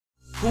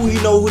Who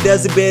he know who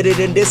does it better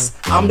than this?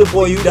 I'm the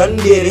boy, you done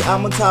did it.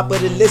 I'm on top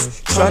of the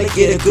list, trying to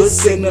get a good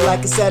signal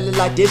like a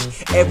satellite dish.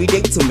 Every day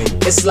to me,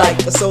 it's like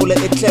a solar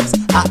eclipse.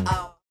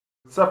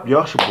 What's up,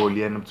 y'all? It's your boy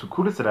Lee, and I'm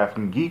cool, South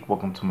African Geek.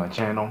 Welcome to my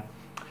channel.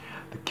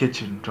 The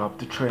Kitchen dropped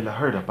the trailer. I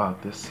heard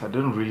about this. I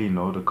didn't really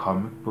know the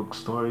comic book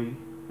story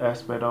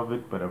aspect of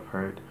it, but I've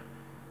heard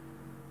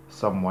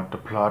somewhat the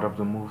plot of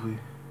the movie.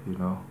 You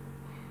know,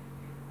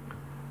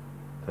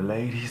 the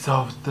ladies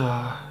of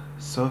the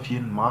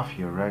Soviet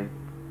mafia, right?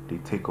 They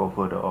take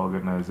over the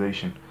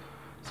organization.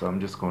 So I'm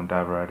just gonna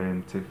dive right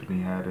in.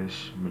 Tiffany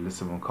Haddish,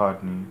 Melissa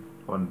McCartney,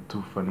 one of the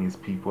two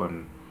funniest people,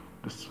 and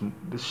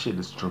this shit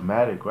is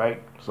dramatic,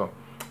 right? So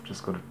I'm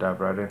just gonna dive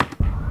right in.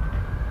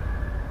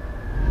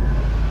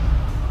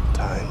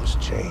 Times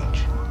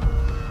change.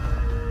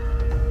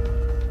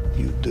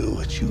 You do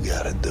what you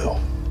gotta do.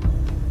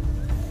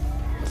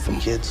 For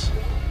kids.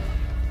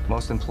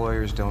 Most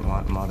employers don't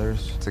want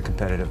mothers. It's a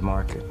competitive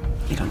market.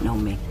 You don't know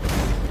me.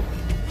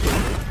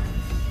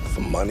 For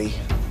money,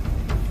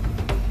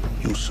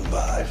 you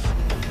survive.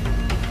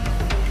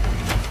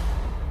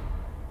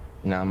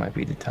 Now might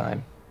be the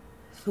time.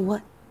 For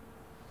what?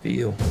 For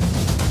you.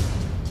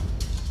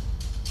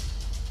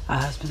 Our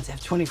husbands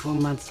have 24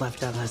 months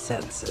left on their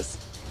sentences.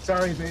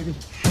 Sorry, baby.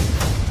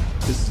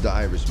 This is the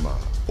Irish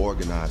mob,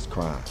 organized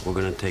crime. We're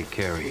gonna take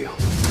care of you.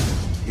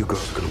 You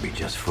girls are gonna be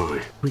just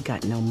fine. We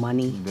got no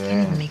money.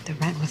 Can't even make the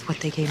rent with what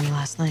they gave me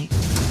last night.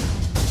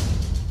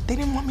 They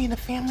didn't want me in the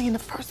family in the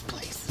first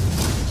place.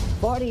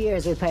 40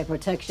 years we pay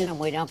protection and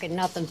we don't get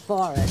nothing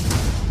for it.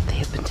 They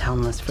have been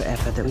telling us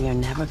forever that we are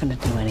never going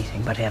to do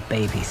anything but have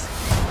babies.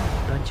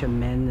 A bunch of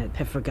men that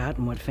have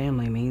forgotten what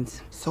family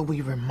means. So we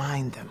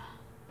remind them.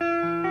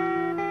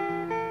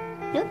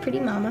 You look pretty,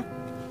 Mama.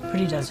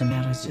 Pretty doesn't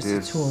matter. It's just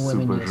the two of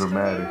women. Super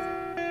dramatic.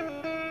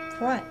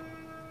 For what?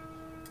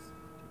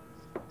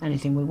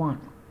 Anything we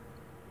want.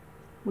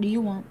 What do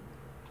you want?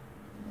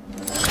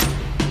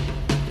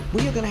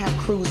 We are gonna have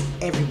crews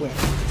everywhere.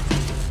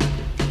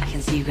 I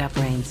can see you got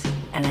brains,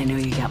 and I know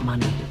you got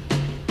money.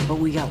 But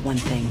we got one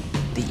thing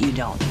that you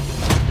don't.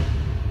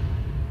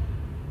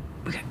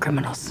 We got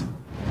criminals.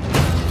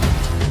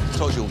 I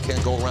told you we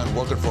can't go around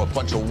working for a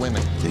bunch of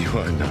women. You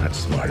are not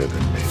smarter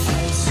than me.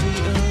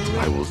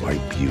 I will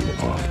wipe you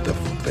off the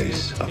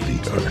face of the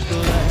earth.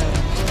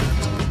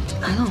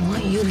 I don't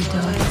want you to do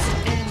it.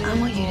 I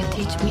want you to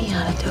teach me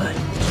how to do it.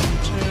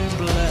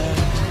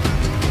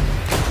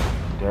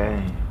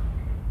 Dang.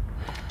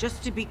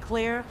 Just to be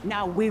clear,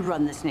 now we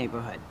run this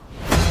neighborhood.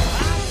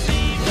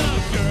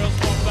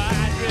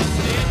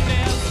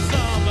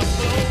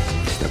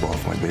 Step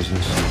off my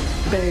business.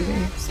 Baby,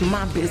 it's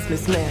my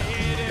business now.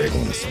 They're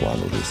gonna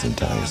swallow this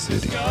entire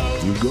city.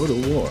 You go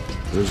to war,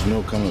 there's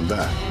no coming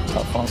back.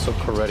 Alfonso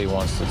Coretti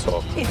wants to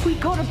talk. If we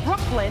go to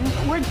Brooklyn,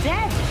 we're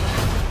dead.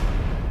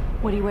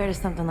 What do you wear to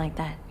something like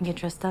that? You get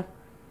dressed up?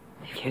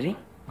 Are you kidding?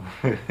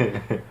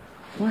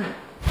 What?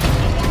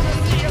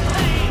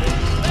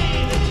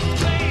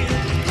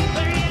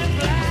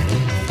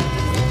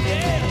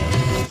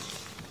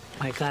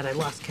 My God, I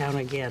lost count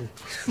again.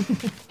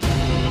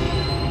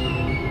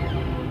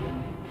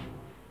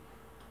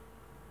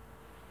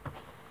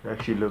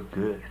 Actually look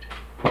good.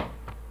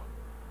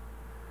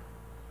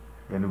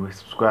 Anyway,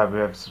 subscribe if you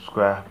haven't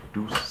subscribed.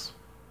 Deuces.